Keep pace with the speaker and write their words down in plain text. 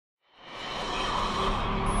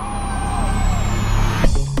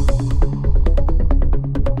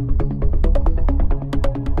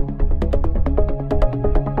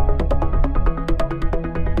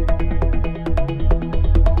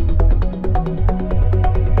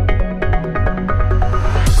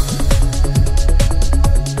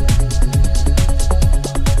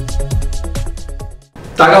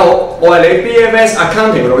大家好，我係你 BAFS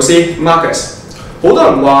Accounting 嘅老師 Marcus。好多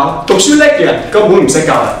人話讀書叻嘅人根本唔識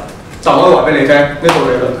教人，但我可以話俾你聽，呢套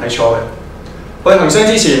理論係錯嘅。去恒商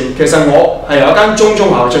之前，其實我係由一間中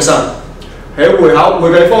學出身，喺會考會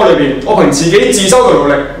計科裏邊，我憑自己自修嘅努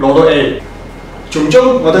力攞到 A。從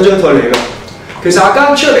中我得咗一套理論，其實阿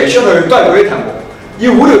間出嚟出去都係嗰啲題目，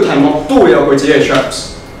要每條題目都會有佢自己嘅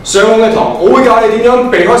traps。上我嘅堂，我會教你點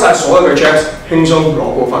樣避開晒所有嘅 traps，輕鬆攞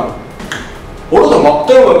高分。好多同學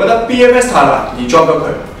都因為覺得 BAFS 太難而 drop 咗佢，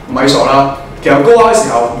唔係傻啦。其實高考嘅時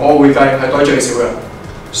候，我會計係對最少嘅，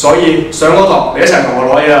所以上我堂你一齊同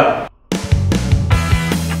我攞嘢啦。